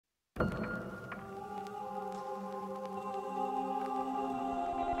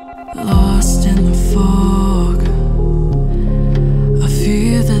Lost in the fog, I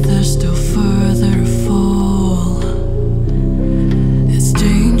fear that there's still further to fall. It's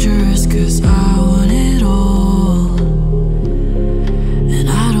dangerous 'cause I want it all, and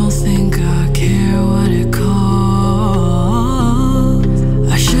I don't think I care what it costs.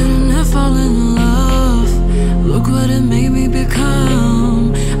 I shouldn't have fallen in love, look what it made me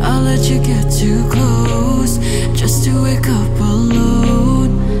become. I'll let you get too close just to wake up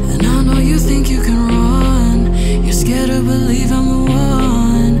alone. And I know you think you can run, you're scared to believe I'm the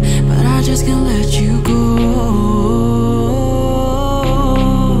one, but I just can't let you go.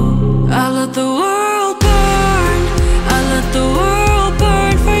 I let the world burn, I let the world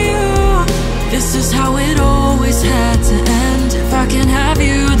burn for you. This is how it always had to end. If I can't have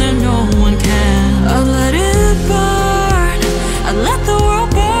you, then no one can. I let it burn, I let the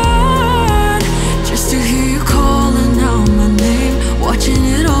world burn, just to hear you calling out my name, watching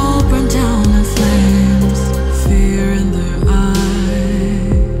it all burn down in flames. Fear in their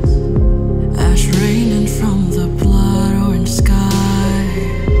eyes, ash raining from the blood orange sky.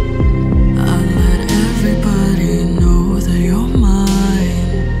 I let everybody know that you're mine,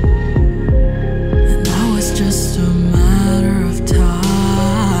 and now it's just a matter of time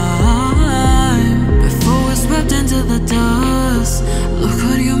before we're swept into the dust. Look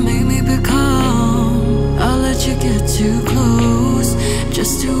what you made me become. I'll let you get too close